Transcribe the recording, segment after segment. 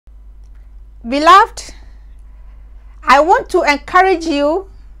Beloved, I want to encourage you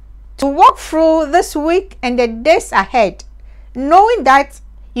to walk through this week and the days ahead, knowing that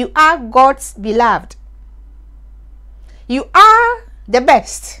you are God's beloved. You are the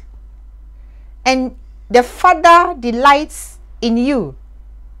best, and the Father delights in you.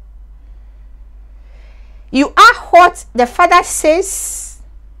 You are what the Father says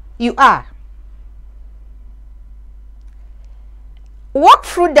you are. Walk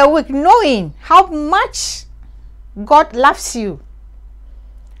through the week knowing how much God loves you,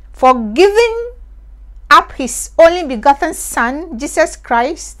 for giving up his only begotten Son, Jesus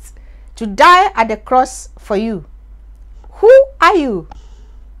Christ, to die at the cross for you. Who are you?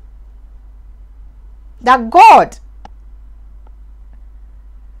 That God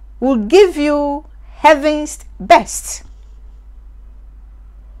will give you heaven's best,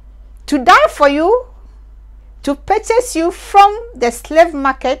 to die for you, to purchase you from the slave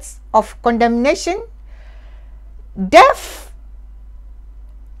market of condemnation, death,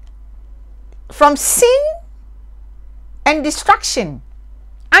 from sin and destruction,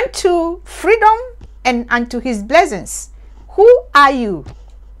 unto freedom and unto his blessings. Who are you?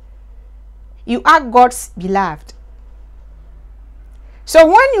 You are God's beloved. So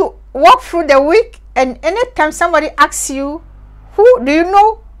when you walk through the week and anytime somebody asks you, who do you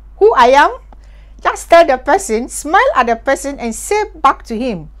know who I am? Just tell the person, smile at the person and say back to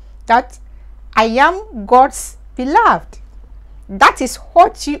him that I am God's beloved. That is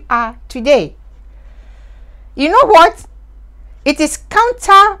what you are today. You know what? It is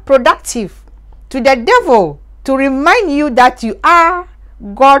counterproductive to the devil to remind you that you are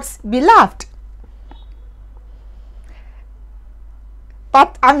God's beloved.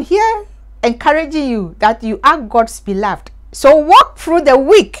 But I'm here encouraging you that you are God's beloved. So walk through the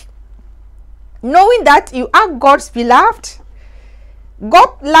week knowing that you are God's beloved.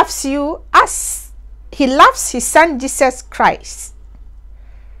 God loves you as he loves his Son Jesus Christ.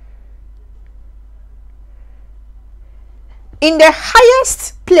 In the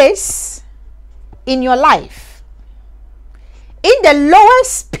highest place in your life, in the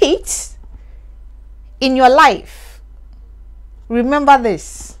lowest pit in your life, remember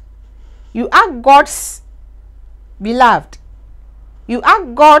this: you are God's beloved. You are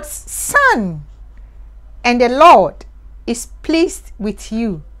God's son, and the Lord is pleased with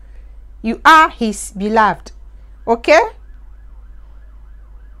you. You are his beloved. Okay?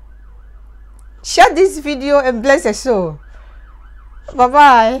 Share this video and bless the soul.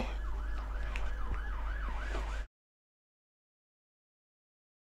 Bye-bye.